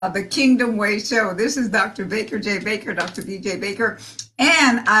the Kingdom Way Show. This is Dr. Baker J. Baker, Dr. BJ Baker,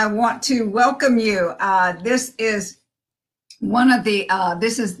 and I want to welcome you. This is the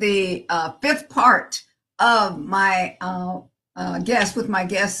fifth part of my guest with my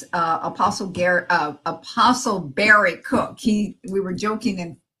guest Apostle Barry Cook. We were joking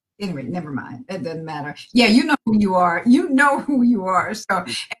and anyway, never mind. It doesn't matter. Yeah, you know who you are. You know who you are. So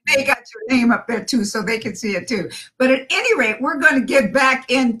and they got your name up there too, so they can see it too. But at any rate, we're going to get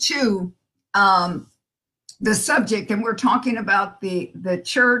back into the subject, and we're talking about the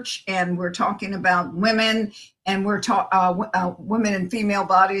church, and we're talking about women, and we're women and female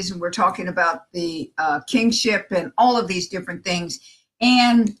bodies, and we're talking about the kingship and all of these different things.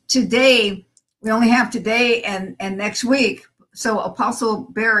 And today, we only have today and next week. So Apostle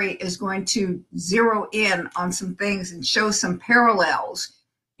Barry is going to zero in on some things and show some parallels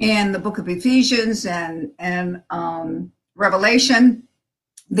in the book of Ephesians and Revelation,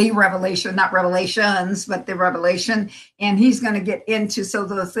 the Revelation, not Revelations, but the Revelation. And he's going to get into some of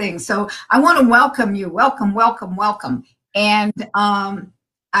those things. So I want to welcome you. Welcome, welcome, welcome. And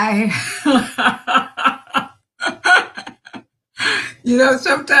you know,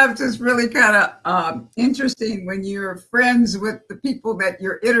 sometimes it's really kind of interesting when you're friends with the people that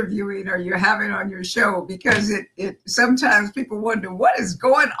you're interviewing or you're having on your show, because it sometimes people wonder what is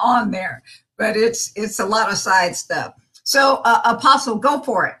going on there, but it's a lot of side stuff. So, Apostle, go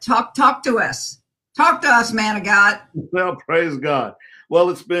for it. Talk to us. Talk to us, man of God. Well, praise God. Well,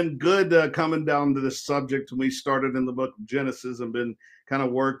 it's been good coming down to this subject. We started in the book of Genesis and been kind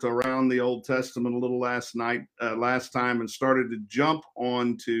of worked around the Old Testament a little last time, and started to jump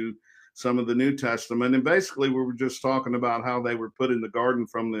on to some of the New Testament. And basically, we were just talking about how they were put in the garden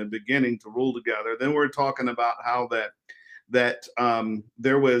from the beginning to rule together. Then we're talking about how there's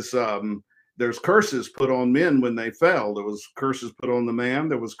curses put on men when they fell. There was curses put on the man.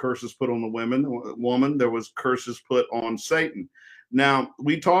 There was curses put on the woman. There was curses put on Satan. Now,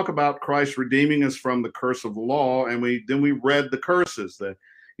 we talk about Christ redeeming us from the curse of the law, and we read the curses that,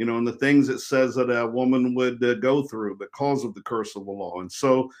 you know, and the things it says that a woman would go through because of the curse of the law. And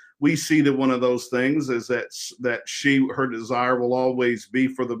so we see that one of those things is that her desire will always be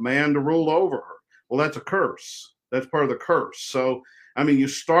for the man to rule over her. Well, that's a curse. That's part of the curse. So, I mean, you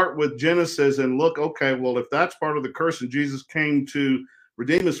start with Genesis and look, okay, well, if that's part of the curse and Jesus came to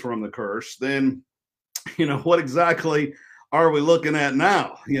redeem us from the curse, then, you know, what exactly are we looking at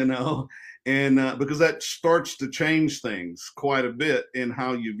now, you know? And because that starts to change things quite a bit in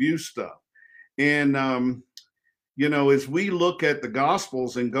how you view stuff. And, you know, as we look at the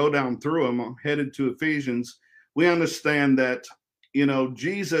Gospels and go down through them, headed to Ephesians, we understand that, you know,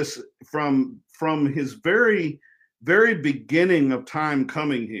 Jesus from his very beginning of time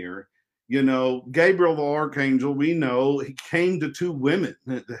coming here, you know, Gabriel the archangel, we know he came to two women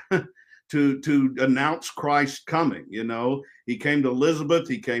to announce Christ coming. You know, he came to Elizabeth,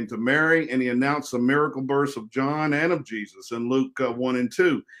 he came to Mary, and he announced the miracle births of John and of Jesus in Luke 1 and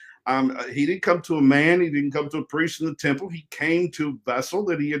 2. He didn't come to a man, he didn't come to a priest in the temple, he came to a vessel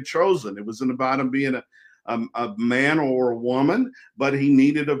that he had chosen. It wasn't about him being a man or a woman, but he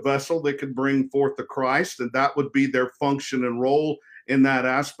needed a vessel that could bring forth the Christ, and that would be their function and role in that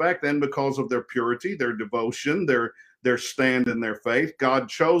aspect. And because of their purity, their devotion, their stand in their faith, God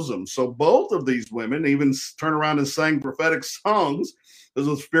chose them. So both of these women even turn around and sang prophetic songs, as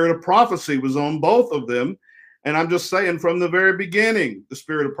the spirit of prophecy was on both of them. And I'm just saying, from the very beginning, the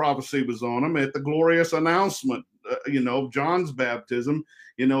spirit of prophecy was on them at the glorious announcement, you know, of John's baptism,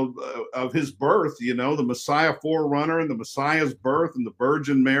 you know, of his birth, you know, the Messiah forerunner and the Messiah's birth and the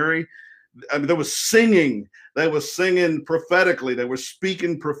Virgin Mary. I mean, there was singing. They were singing prophetically. They were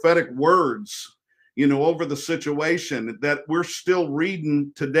speaking prophetic words, you know, over the situation that we're still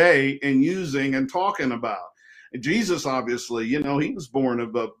reading today and using and talking about. And Jesus, obviously, you know, he was born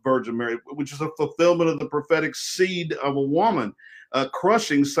of a Virgin Mary, which is a fulfillment of the prophetic seed of a woman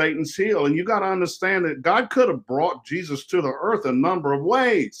crushing Satan's heel. And you got to understand that God could have brought Jesus to the earth a number of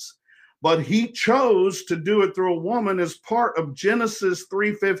ways, but he chose to do it through a woman as part of Genesis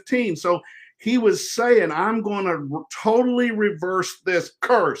 3:15. So he was saying, I'm going to totally reverse this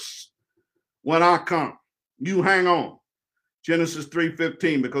curse when I come. You hang on. Genesis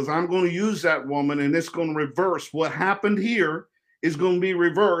 3:15, because I'm going to use that woman and it's going to reverse what happened here is going to be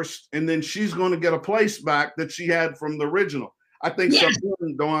reversed. And then she's going to get a place back that she had from the original. I think some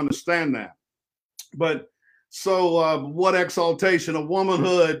people don't understand that. But so what exaltation of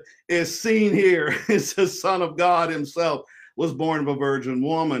womanhood is seen here is the Son of God himself was born of a virgin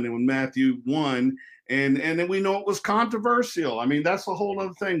woman in Matthew 1. And then we know it was controversial. I mean, that's a whole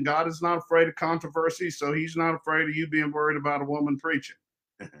other thing. God is not afraid of controversy, so he's not afraid of you being worried about a woman preaching.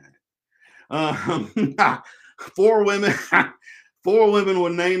 Four women, four women were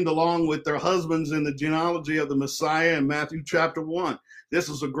named along with their husbands in the genealogy of the Messiah in Matthew chapter 1. This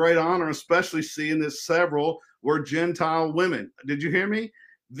is a great honor, especially seeing that several were Gentile women. Did you hear me?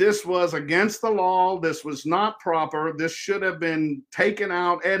 This was against the law. This was not proper. This should have been taken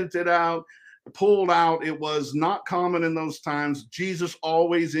out, edited out, pulled out. It was not common in those times. Jesus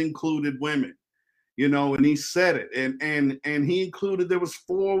always included women, you know, and he said it, and he included, there was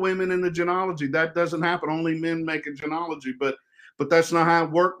four women in the genealogy. That doesn't happen. Only men make a genealogy, but that's not how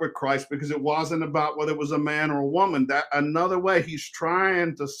it worked with Christ, because it wasn't about whether it was a man or a woman. That another way he's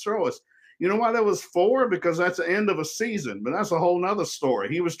trying to show us. You know why there was four? Because that's the end of a season, but that's a whole nother story.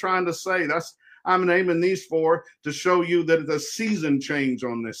 He was trying to say, I'm naming these four to show you that the season change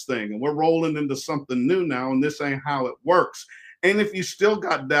on this thing, and we're rolling into something new now, and this ain't how it works. And if you still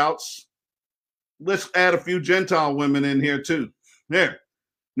got doubts, let's add a few Gentile women in here too. There.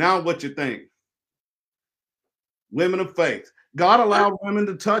 Now what you think? Women of faith. God allowed women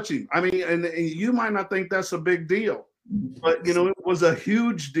to touch him. I mean, and you might not think that's a big deal, but, you know, it was a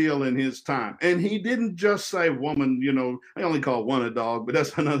huge deal in his time. And he didn't just say woman, you know, I only call one a dog, but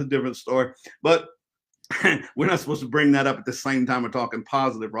that's another different story. But we're not supposed to bring that up at the same time we're talking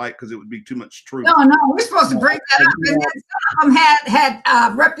positive, right? Because it would be too much truth. No, we're supposed to bring that up. And then some of them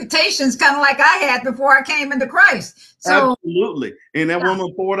had reputations kind of like I had before I came into Christ. So absolutely. And that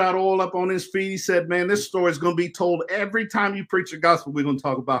woman poured out oil up on his feet. He said, man, this story is going to be told every time you preach the gospel. We're going to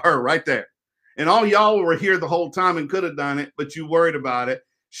talk about her right there. And all y'all were here the whole time and could have done it, but you worried about it.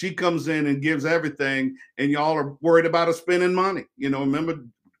 She comes in and gives everything, and y'all are worried about her spending money. You know, remember,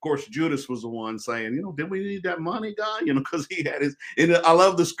 of course, Judas was the one saying, you know, did we need that money, God? You know, because he had his, and I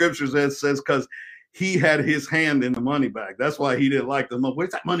love the scriptures that says, because he had his hand in the money bag. That's why he didn't like the money.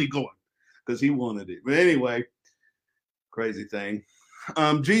 Where's that money going? Because he wanted it. But anyway, crazy thing.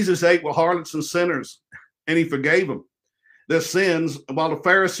 Jesus ate with harlots and sinners, and he forgave them their sins, while the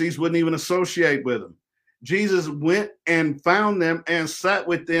Pharisees wouldn't even associate with them. Jesus went and found them and sat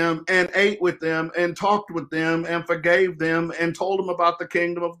with them and ate with them and talked with them and forgave them and told them about the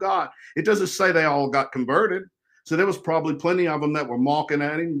kingdom of God. It doesn't say they all got converted. So there was probably plenty of them that were mocking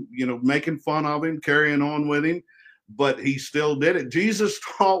at him, you know, making fun of him, carrying on with him, but he still did it. Jesus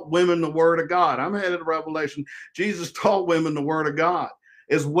taught women the word of God. I'm headed to Revelation. Jesus taught women the word of God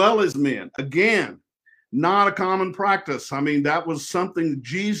as well as men. Again, not a common practice. I mean, that was something,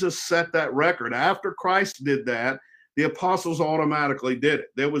 Jesus set that record. After Christ did that, the apostles automatically did it.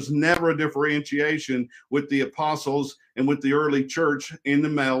 There was never a differentiation with the apostles and with the early church in the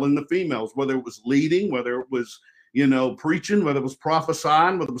male and the females, whether it was leading, whether it was, you know, preaching, whether it was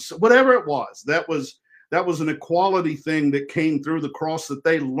prophesying, whether it was, whatever it was. That was an equality thing that came through the cross that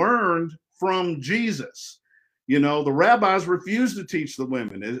they learned from Jesus. You know, the rabbis refused to teach the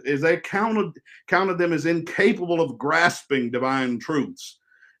women, as they counted them as incapable of grasping divine truths.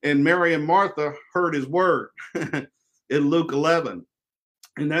 And Mary and Martha heard his word in Luke 11.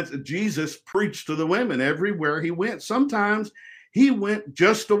 And that's Jesus preached to the women everywhere he went. Sometimes he went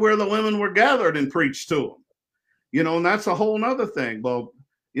just to where the women were gathered and preached to them. You know, and that's a whole nother thing. Well,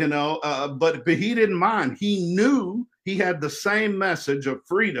 you know, but he didn't mind. He knew he had the same message of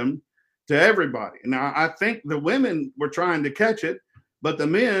freedom to everybody. Now, I think the women were trying to catch it, but the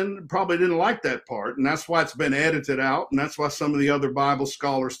men probably didn't like that part. And that's why it's been edited out. And that's why some of the other Bible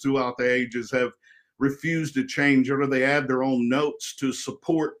scholars throughout the ages have refused to change it, or they add their own notes to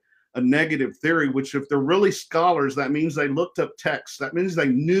support a negative theory, which if they're really scholars, that means they looked up text. That means they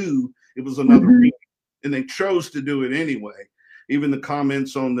knew it was another meaning, and they chose to do it anyway. Even the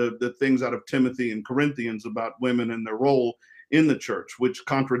comments on the things out of Timothy and Corinthians about women and their role in the church, which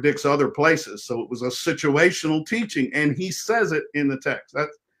contradicts other places. So it was a situational teaching, and he says it in the text.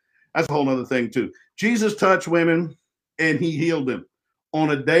 That's a whole other thing too. Jesus touched women and he healed them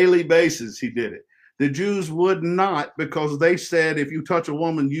on a daily basis. He did it. The Jews would not, because they said, if you touch a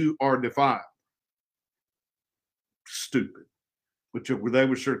woman, you are defiled. Stupid. Which they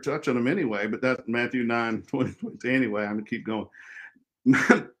were sure touching them anyway, but that's Matthew 9:20. Anyway, I'm gonna keep going.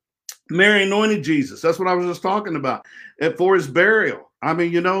 Mary anointed Jesus. That's what I was just talking about. For his burial. I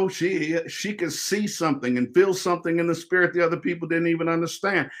mean, you know, she could see something and feel something in the spirit the other people didn't even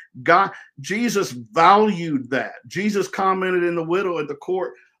understand. Jesus valued that. Jesus commented in the widow at the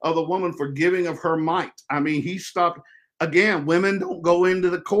court of the woman for giving of her mite. I mean, he stopped. Again, women don't go into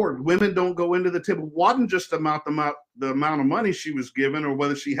the court. Women don't go into the temple. It wasn't just about the amount of money she was given, or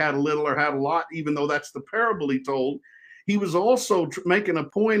whether she had a little or had a lot, even though that's the parable he told. He was also making a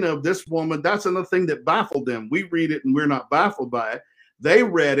point of this woman. That's another thing that baffled them. We read it and we're not baffled by it. They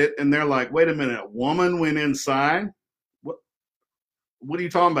read it and they're like, wait a minute, a woman went inside? what are you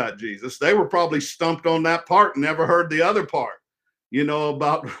talking about, Jesus? They were probably stumped on that part and never heard the other part,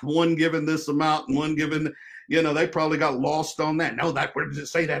 about one giving this amount and one giving, they probably got lost on that. No, where does it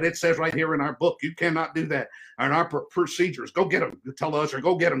say that? It says right here in our book, you cannot do that. And our procedures, go get them. Tell us, or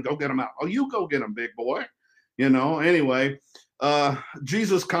go get them out. Oh, you go get them, big boy. Anyway,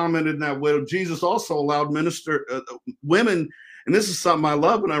 Jesus commented in that way. Jesus also allowed women, and this is something I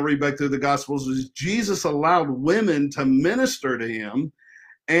love when I read back through the Gospels, is Jesus allowed women to minister to him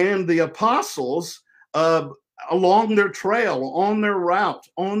and the apostles along their trail, on their route,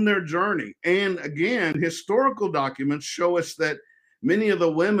 on their journey. And again, historical documents show us that many of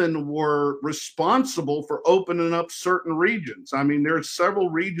the women were responsible for opening up certain regions. I mean, there are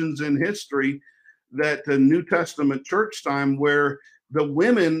several regions in history that the New Testament church time where the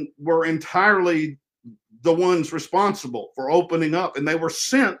women were entirely the ones responsible for opening up, and they were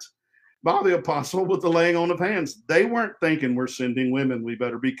sent by the apostle with the laying on of hands. They weren't thinking, we're sending women, we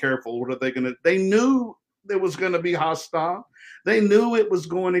better be careful. What are they going to? They knew it was going to be hostile. They knew it was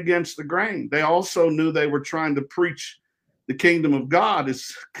going against the grain. They also knew they were trying to preach the kingdom of God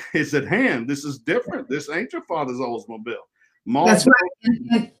is at hand. This is different. This ain't your father's Oldsmobile. That's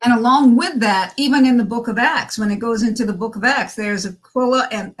right. And along with that, even in the book of Acts, when it goes into the book of Acts, there's Aquila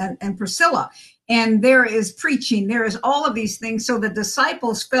and Priscilla, and there is preaching. There is all of these things. So the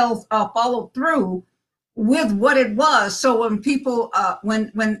disciples followed through with what it was. So when people,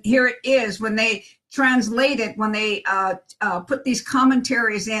 when here it is, when they translate it, when they put these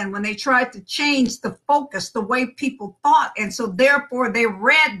commentaries in, when they tried to change the focus, the way people thought, and so therefore they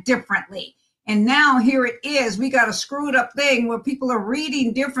read differently. And now here it is, we got a screwed up thing where people are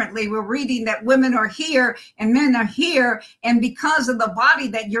reading differently. We're reading that women are here and men are here. And because of the body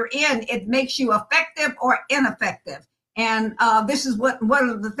that you're in, it makes you effective or ineffective. And this is one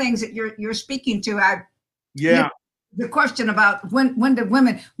of the things that you're speaking to. The question about when did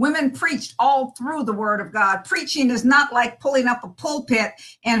women preached all through the word of God. Preaching is not like pulling up a pulpit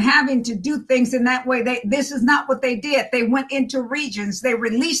and having to do things in that way. This is not what they did. They went into regions. They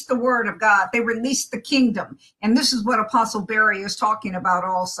released the word of God. They released the kingdom. And this is what Apostle Barry is talking about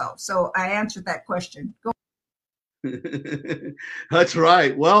also. So I answered that question. Go. That's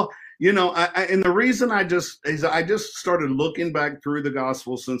right. Well, and the reason I just started looking back through the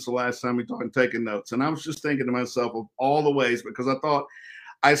gospel since the last time we talked and taking notes. And I was just thinking to myself of all the ways, because I thought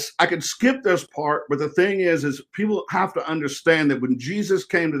I could skip this part. But the thing is people have to understand that when Jesus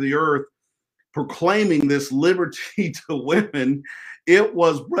came to the earth proclaiming this liberty to women, it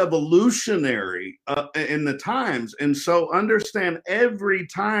was revolutionary in the times. And so understand, every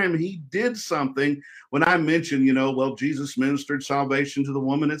time he did something, when I mentioned, Jesus ministered salvation to the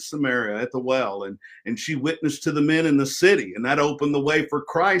woman at Samaria at the well, and she witnessed to the men in the city, and that opened the way for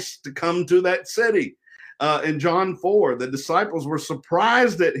Christ to come to that city. In John 4, the disciples were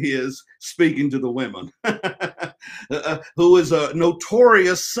surprised at his speaking to the women, who is a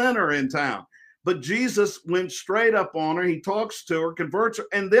notorious sinner in town. But Jesus went straight up on her. He talks to her, converts her,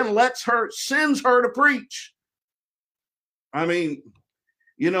 and then sends her to preach. I mean,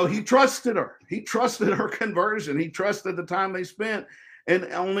 he trusted her. He trusted her conversion. He trusted the time they spent.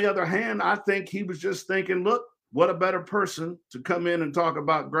 And on the other hand, I think he was just thinking, look, what a better person to come in and talk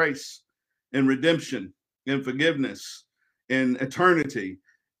about grace and redemption and forgiveness and eternity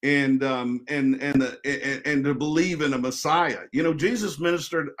and to believe in a Messiah. Jesus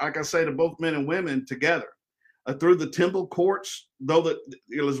ministered, like I say, to both men and women together through the temple courts. Though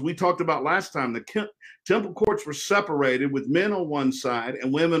as we talked about last time, the temple courts were separated with men on one side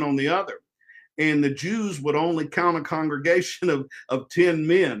and women on the other. And the Jews would only count a congregation of 10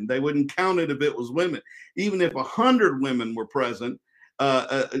 men. They wouldn't count it if it was women. Even if 100 women were present,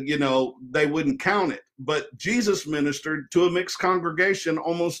 they wouldn't count it. But Jesus ministered to a mixed congregation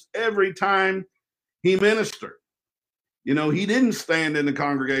almost every time he ministered. He didn't stand in the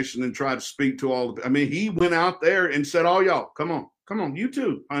congregation and try to speak to all of it. I mean, he went out there and said, "Oh, y'all, come on, you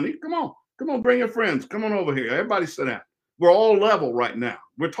too, honey, come on, bring your friends, come on over here. Everybody sit down. We're all level right now.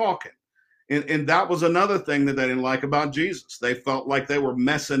 We're talking." And that was another thing that they didn't like about Jesus. They felt like they were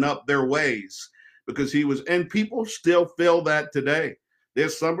messing up their ways because and people still feel that today.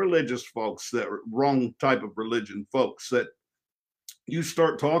 There's some religious folks that are wrong type of religion folks that you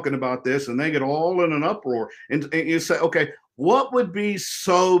start talking about this and they get all in an uproar. And you say, okay, what would be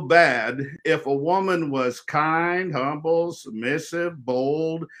so bad if a woman was kind, humble, submissive,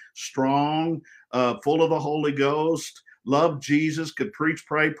 bold, strong, full of the Holy Ghost, loved Jesus, could preach,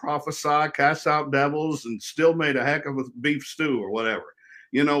 pray, prophesy, cast out devils, and still made a heck of a beef stew or whatever?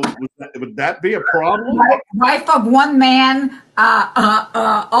 Would that be a problem? Wife of one man,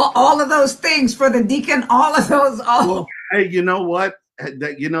 all of those things for the deacon, all of those. Well, hey, you know what?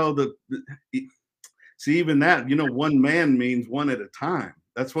 that, see, even that, one man means one at a time.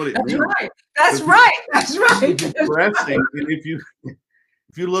 That's what it That's means. right. That's right. That's right. Dressing, and if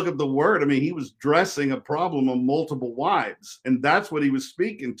you look at the word, I mean, he was dressing a problem of multiple wives, and that's what he was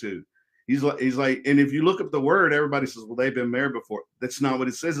speaking to. He's like, and if you look at the word, everybody says, well, they've been married before. That's not what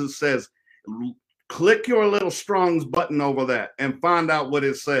it says. It says, click your little Strong's button over that and find out what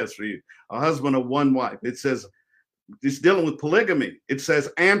it says for you. A husband of one wife. It says, it's dealing with polygamy. It says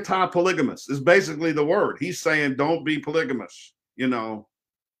anti-polygamous is basically the word. He's saying, don't be polygamous,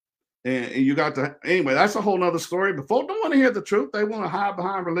 and you got to, anyway, that's a whole nother story. But folks don't want to hear the truth. They want to hide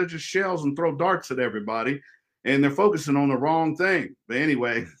behind religious shells and throw darts at everybody. And they're focusing on the wrong thing. But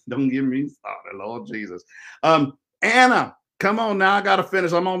anyway, don't give me started, Lord Jesus. Anna, come on now. I got to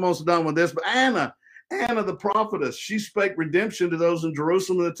finish. I'm almost done with this. But Anna the prophetess, she spake redemption to those in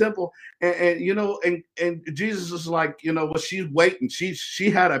Jerusalem in the temple. And Jesus is like, well, she's waiting. She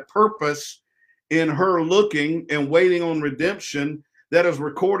had a purpose in her looking and waiting on redemption that is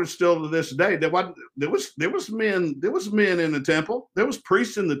recorded still to this day. There was men in the temple. There was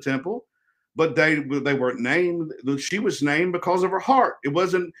priests in the temple, but they weren't named. She was named because of her heart. It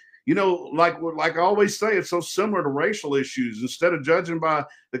wasn't, like I always say, it's so similar to racial issues. Instead of judging by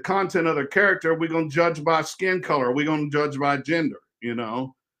the content of their character, we're going to judge by skin color. We're going to judge by gender,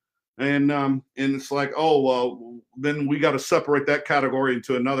 and it's like, oh, well, then we got to separate that category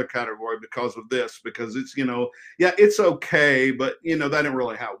into another category because of this, because it's, yeah, it's okay, but that ain't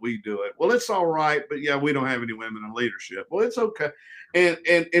really how we do it. Well, it's all right, but yeah, we don't have any women in leadership. Well, it's okay. And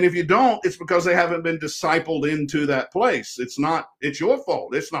if you don't, it's because they haven't been discipled into that place. It's your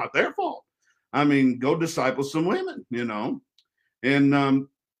fault. It's not their fault. I mean, go disciple some women, and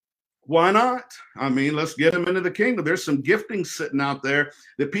why not? I mean, let's get them into the kingdom. There's some gifting sitting out there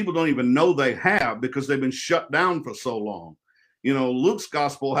that people don't even know they have because they've been shut down for so long. Luke's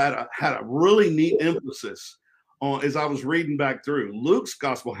gospel had a really neat emphasis on, as I was reading back through, Luke's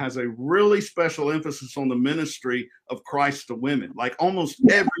gospel has a really special emphasis on the ministry of Christ to women. Like almost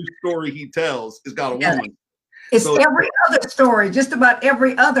every story he tells has got a woman. It's every other story, just about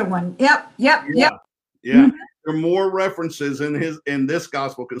every other one. Yep. Yeah. Mm-hmm. There are more references in this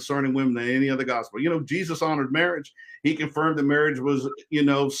gospel concerning women than any other gospel. Jesus honored marriage. He confirmed that marriage was,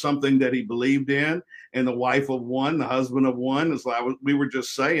 something that he believed in, and the wife of one, the husband of one, is like we were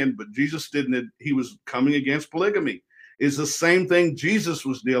just saying. But Jesus didn't. He was coming against polygamy. It's the same thing Jesus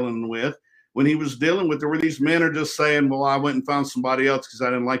was dealing with when he was dealing with. There were these men are just saying, "Well, I went and found somebody else because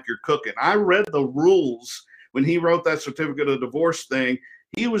I didn't like your cooking." I read the rules when he wrote that certificate of divorce thing.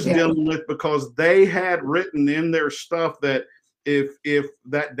 He was dealing with, because they had written in their stuff that if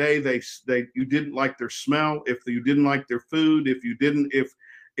that day you didn't like their smell, if you didn't like their food,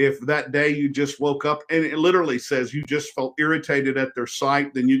 if that day you just woke up, and it literally says you just felt irritated at their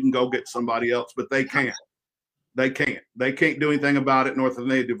sight, then you can go get somebody else. But they can't. They can't do anything about it, nor can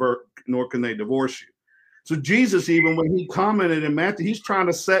they divorce you. So Jesus, even when he commented in Matthew, he's trying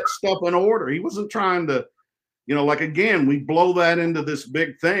to set stuff in order. He wasn't trying to, like, again, we blow that into this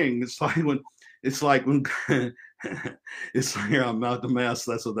big thing. It's like when it's like I'm out the mess.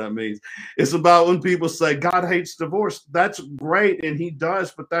 That's what that means. It's about when people say God hates divorce. That's great, and he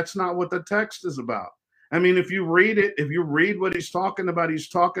does, but that's not what the text is about. I mean, if you read what he's talking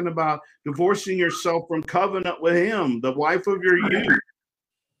about divorcing yourself from covenant with him, the wife of your youth.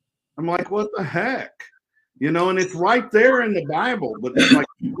 I'm like, what the heck? And it's right there in the Bible, but it's like,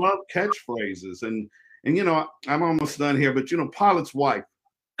 you love catchphrases. And I'm almost done here, but Pilate's wife.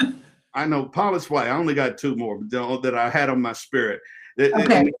 I know Pilate's wife. I only got two more that I had on my spirit.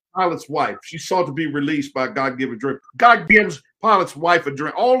 Okay. Pilate's wife. She sought to be released by God-given dream. God gives Pilate's wife a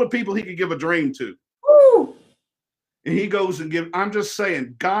dream. All the people he could give a dream to. Woo! And he goes and gives. I'm just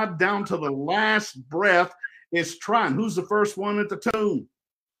saying, God down to the last breath is trying. Who's the first one at the tomb?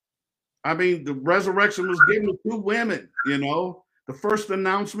 I mean, the resurrection was given to two women, the first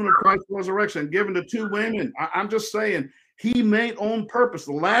announcement of Christ's resurrection given to two women. I'm just saying, he made on purpose.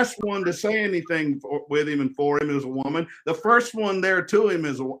 The last one to say anything with him and for him is a woman. The first one there to him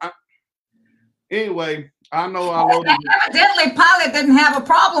is a woman. Anyway, I know evidently Pilate didn't have a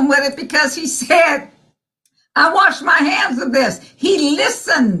problem with it, because he said, I washed my hands of this. He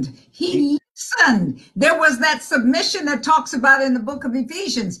listened. There was that submission that talks about in the book of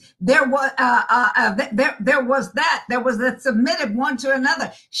Ephesians. There was that submitted one to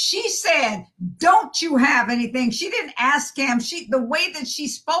another. She said, don't you have anything? She didn't ask him. The way that she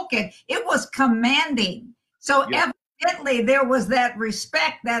spoke it was commanding. So evidently there was that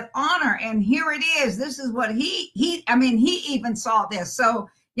respect, that honor. And here it is. This is what he even saw this. So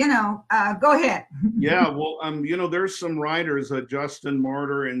Go ahead. Yeah, well, there's some writers, Justin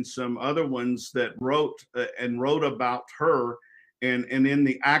Martyr and some other ones that wrote about her, and in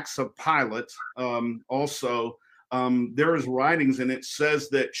the Acts of Pilate, also, there is writings, and it says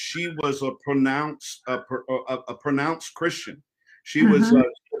that she was a pronounced Christian. She was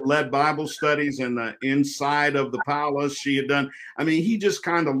led Bible studies in the inside of the palace. She had done. I mean, he just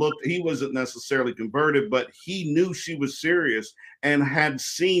kind of looked. He wasn't necessarily converted, but he knew she was serious and had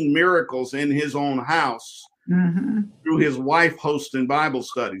seen miracles in his own house through his wife hosting Bible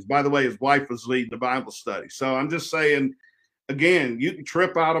studies. By the way, his wife was leading the Bible study. So I'm just saying, again, you can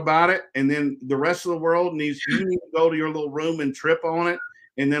trip out about it, and then the rest of the world you need to go to your little room and trip on it,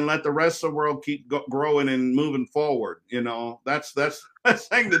 and then let the rest of the world keep growing and moving forward. That's the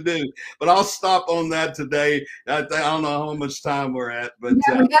thing to do. But I'll stop on that today. I don't know how much time we're at, but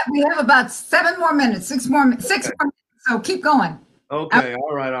we have about 7 more minutes, 6 more minutes. So keep going. Okay.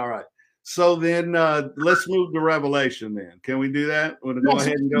 All right. So then let's move to Revelation then. Can we do that? Want to go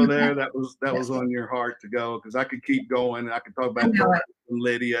ahead and go there? That was on your heart to go, because I could keep going. I could talk about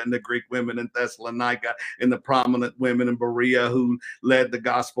Lydia and the Greek women in Thessalonica and the prominent women in Berea who led the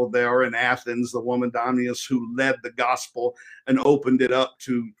gospel there, in Athens, the woman Damius who led the gospel and opened it up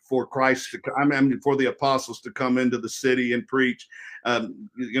for Christ for the apostles to come into the city and preach.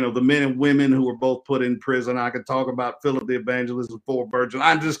 The men and women who were both put in prison. I could talk about Philip the Evangelist and 4 virgins.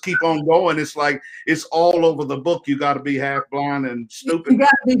 I just keep on going. It's like it's all over the book. You got to be half blind and stupid. You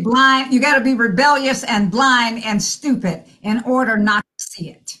got to be blind. You got to be rebellious and blind and stupid in order not to see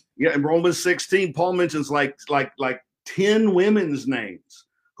it. Yeah, in Romans 16, Paul mentions like 10 women's names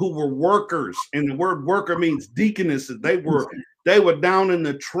who were workers, and the word worker means deaconesses. They were down in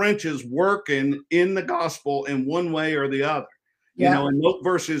the trenches working in the gospel in one way or the other. Yeah. And those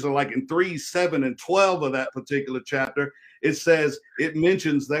verses are like in 3, 7, and 12 of that particular chapter. It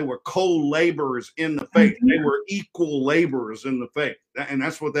mentions they were co-laborers in the faith. They were equal laborers in the faith. And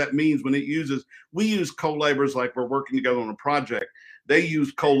that's what that means when we use co-laborers like we're working together on a project. They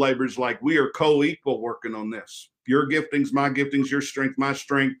use co-laborers like we are co-equal working on this. Your giftings, my giftings, your strength, my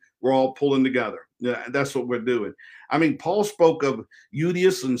strength. We're all pulling together. Yeah, that's what we're doing. I mean, Paul spoke of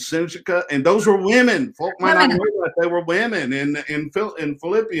Euodias and Syntyche, and those were women. Folk might not know that they were women. In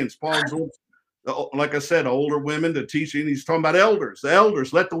Philippians, Paul exhorts, like I said, older women to teaching. He's talking about elders. The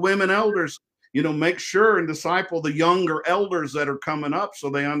elders, let the women elders, make sure and disciple the younger elders that are coming up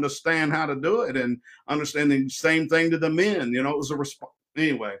so they understand how to do it, and understand the same thing to the men. It was a response.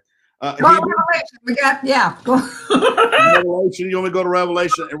 Anyway. Revelation. We got, Revelation. You want me to go to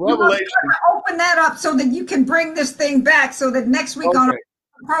Revelation? Revelation. Open that up so that you can bring this thing back, so that next week on our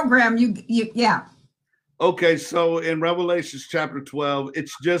program, yeah. Okay, so in Revelation chapter 12,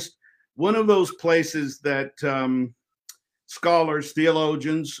 it's just one of those places that scholars,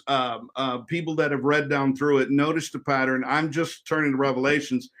 theologians, people that have read down through it notice the pattern. I'm just turning to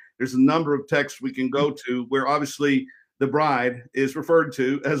Revelations. There's a number of texts we can go to where obviously the bride is referred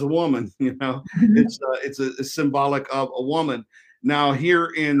to as a woman. It's a symbolic of a woman. Now here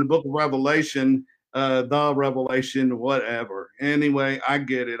in the book of Revelation, the Revelation, whatever. Anyway, I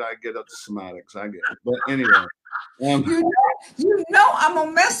get it. I get up to semantics. I get it. But anyway, I'm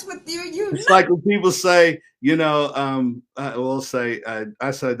gonna mess with you. It's like when people say, I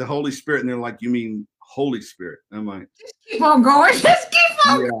say the Holy Spirit, and they're like, "You mean Holy Spirit?" I'm like, just keep on going. Just keep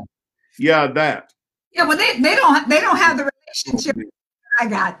on. Yeah, that. Yeah, well, they don't have the relationship I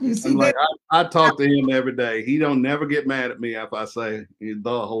got. You see, I talk to him every day. He don't never get mad at me if I say the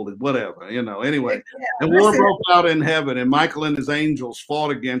holy, whatever, Anyway, and war broke out in heaven, and Michael and his angels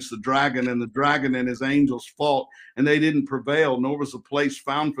fought against the dragon, and the dragon and his angels fought, and they didn't prevail, nor was a place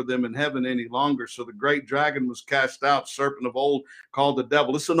found for them in heaven any longer. So the great dragon was cast out, serpent of old, called the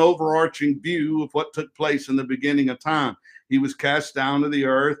devil. It's an overarching view of what took place in the beginning of time. He was cast down to the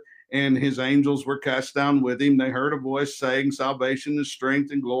earth, and his angels were cast down with him. They heard a voice saying, salvation and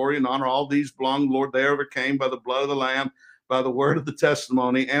strength and glory and honor, all these belong, Lord. They overcame by the blood of the Lamb, by the word of the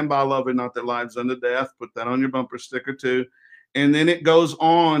testimony, and by loving not their lives unto death. Put that on your bumper sticker too. And then it goes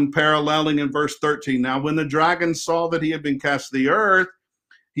on, paralleling in verse 13. Now, when the dragon saw that he had been cast to the earth,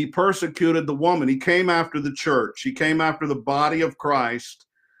 he persecuted the woman. He came after the church. He came after the body of Christ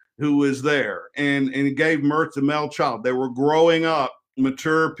who was there. And he gave birth to male child. They were growing up,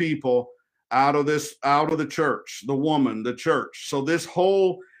 mature people out of the church, the woman, the church. So this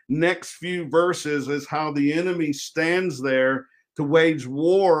whole next few verses is how the enemy stands there to wage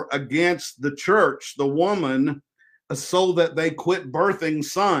war against the church, the woman, so that they quit birthing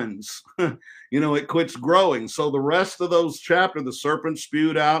sons. It quits growing. So the rest of those chapters, the serpent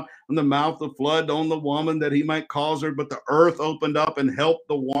spewed out in the mouth of flood on the woman that he might cause her, but the earth opened up and helped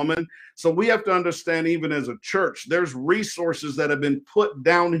the woman. So we have to understand, even as a church, there's resources that have been put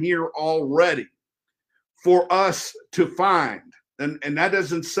down here already for us to find. And that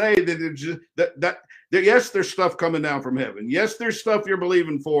doesn't say that it's just that yes, there's stuff coming down from heaven. Yes, there's stuff you're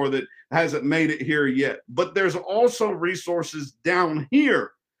believing for that hasn't made it here yet. But there's also resources down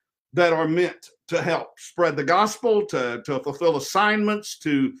here that are meant to help spread the gospel, to fulfill assignments,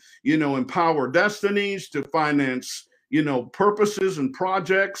 to, empower destinies, to finance, purposes and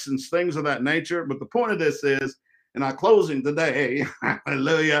projects and things of that nature. But the point of this is, and our closing today,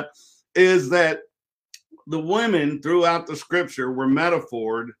 hallelujah, is that the women throughout the scripture were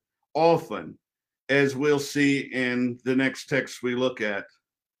metaphored often, as we'll see in the next text we look at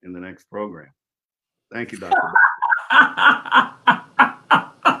in the next program. Thank you, Dr.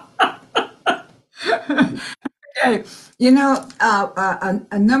 Okay.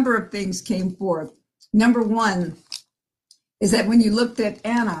 A number of things came forth. Number one is that when you looked at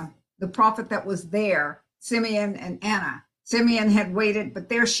Anna, the prophet that was there, Simeon and Anna, Simeon had waited, but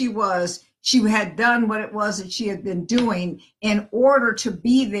there she was. She had done what it was that she had been doing in order to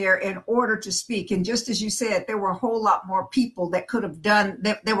be there, in order to speak. And just as you said, there were a whole lot more people that could have done,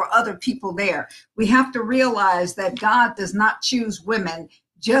 there were other people there. We have to realize that God does not choose women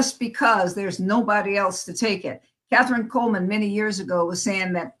just because there's nobody else to take it. Catherine Coleman many years ago was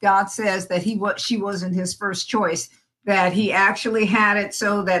saying that God says that she wasn't his first choice, that he actually had it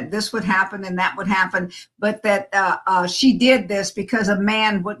so that this would happen and that would happen, but that she did this because a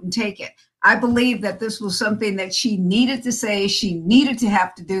man wouldn't take it. I believe that this was something that she needed to say. She needed to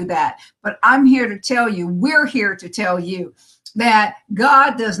have to do that. But I'm here to tell you, we're here to tell you that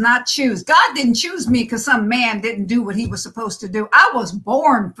God does not choose. God didn't choose me because some man didn't do what he was supposed to do. I was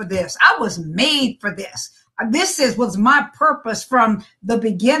born for this. I was made for this. This was my purpose from the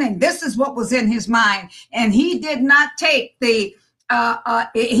beginning. This is what was in his mind. And he did not take he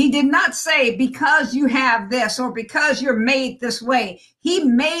did not say, because you have this or because you're made this way. He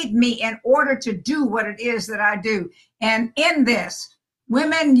made me in order to do what it is that I do. And in this,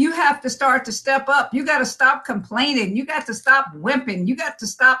 women, you have to start to step up. You got to stop complaining. You got to stop wimping. You got to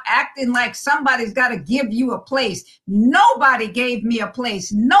stop acting like somebody's got to give you a place. Nobody gave me a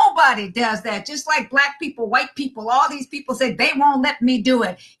place. Nobody does that. Just like black people, white people, all these people say they won't let me do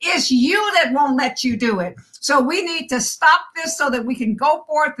it. It's you that won't let you do it. So we need to stop this so that we can go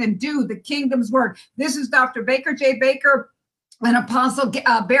forth and do the kingdom's work. This is Dr. Baker J. Baker and Apostle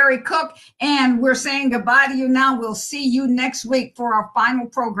Barry Cook, and we're saying goodbye to you now. We'll see you next week for our final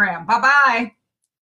program. Bye-bye.